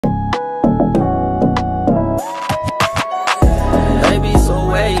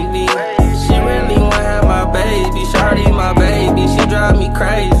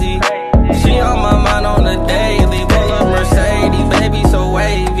crazy. She on my mind on the daily. Pull up Mercedes, baby, so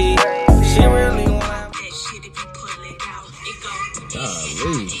wavy. She really want that shit if you pull it out.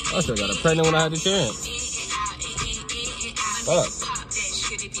 I still got a pregnant when I had the chance. Fuck.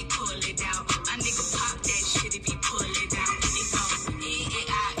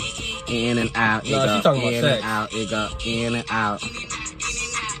 In and out, it No, go in and out, it go in and out.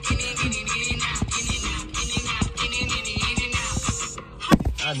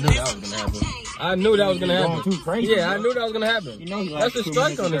 I knew that was gonna happen. I knew that was gonna happen. Too crazy, yeah, I knew that was gonna happen. You know, that's a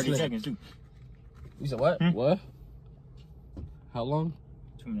strike on this seconds, nigga. too. You said what? What? How long?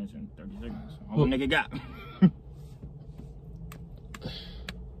 2 minutes and 30 seconds. All the nigga got.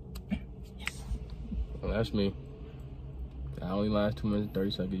 Well, that's me. I only last 2 minutes and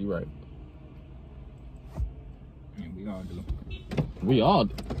 30 seconds. You right. Yeah, we all do. We all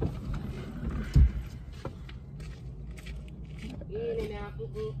do.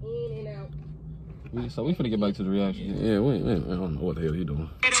 So we finna get back to the reaction. Yeah, we I don't know what the hell you doing.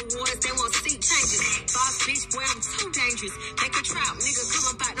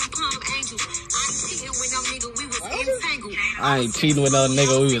 I ain't cheating with no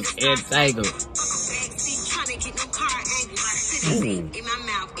nigga, we was entangled.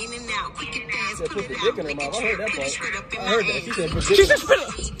 Put the dick in her mouth. I heard that part. I heard that.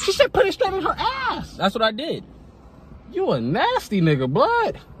 She said put it straight in her ass. That's what I did. You a nasty nigga,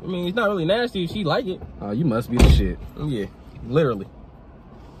 blood. I mean, it's not really nasty if she like it. Oh, you must be the shit. Yeah, literally.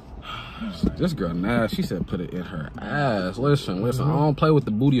 This girl nasty. She said put it in her ass. Listen. I don't play with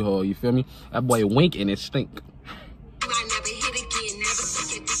the booty hole, you feel me? That boy wink and it stink.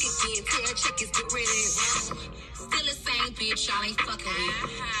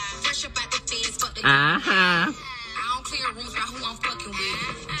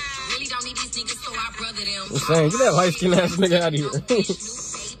 I'm saying, get that light skin ass nigga out of here.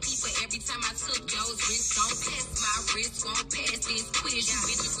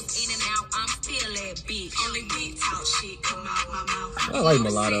 I like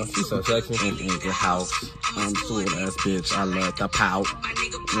Mulatto. She's so sexy. In your house, I'm cool ass bitch. I love the pout.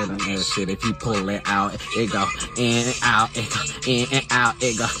 That shit, if you pull it out, it go in and out, it go in and out,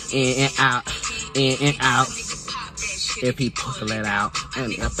 it go in and out, in and out. If he pull it out,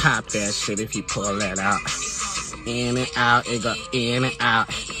 and I pop that shit. If he pull it out, in and out, it go in and out,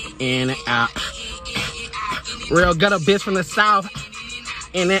 in and out. Real gutter bitch from the south.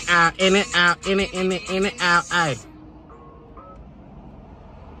 In and out, in and out, in and out, ay.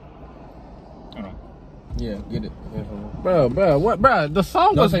 Yeah, get it. Bro, what, bro? The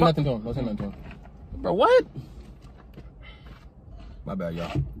song Don't was. say nothing to him. Don't say nothing to him. Bro, what? My bad,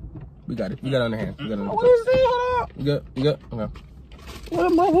 y'all. We got it. We got it on the hand. We got it on the What is this? Hold on. You good? You good? Okay. Where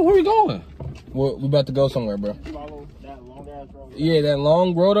we going? We about to go somewhere, bro. Yeah, that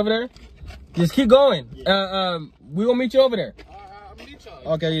long road over there. Just keep going. We gonna meet you over there.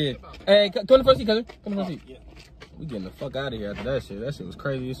 Okay, yeah. Hey, come to the first seat, cousin. Come to the first seat. We getting the fuck out of here after that shit. That shit was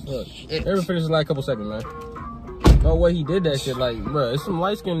crazy as fuck. Ever finish in like a couple seconds, man. No way he did that shit. Like, bro, it's some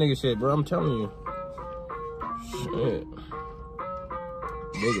light skinned nigga shit, bro. I'm telling you. Shit.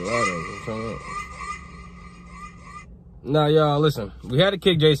 Big Mulatto, I'm telling you. Nah, y'all, listen. We had to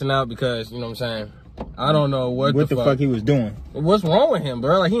kick Jason out because, you know what I'm saying? I don't know what the fuck he was doing. What's wrong with him,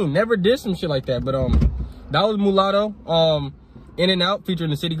 bro? Like, he ain't never did some shit like that. But, that was Mulatto. In and Out featuring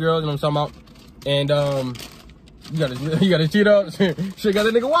the City Girls, you know what I'm talking about? And, you gotta cheat up. Shit, got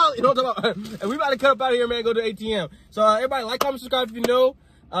that nigga wallet. You know what I'm talking about? And we about to cut up out of here, man. Go to ATM. So everybody like, comment, subscribe if you know.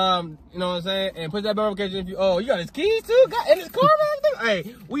 You know what I'm saying? And put that bell notification if you. Oh, you got his keys too? Got in his car, man.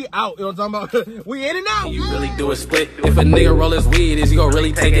 Hey, we out. You know what I'm talking about? We in and out. You really do a split. If a nigga roll his weed, is he gonna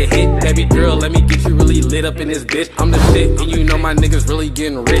really take a hit? Baby girl, let me get you really lit up in this bitch. I'm the shit, and you know my niggas really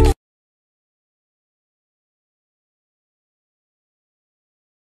getting rich.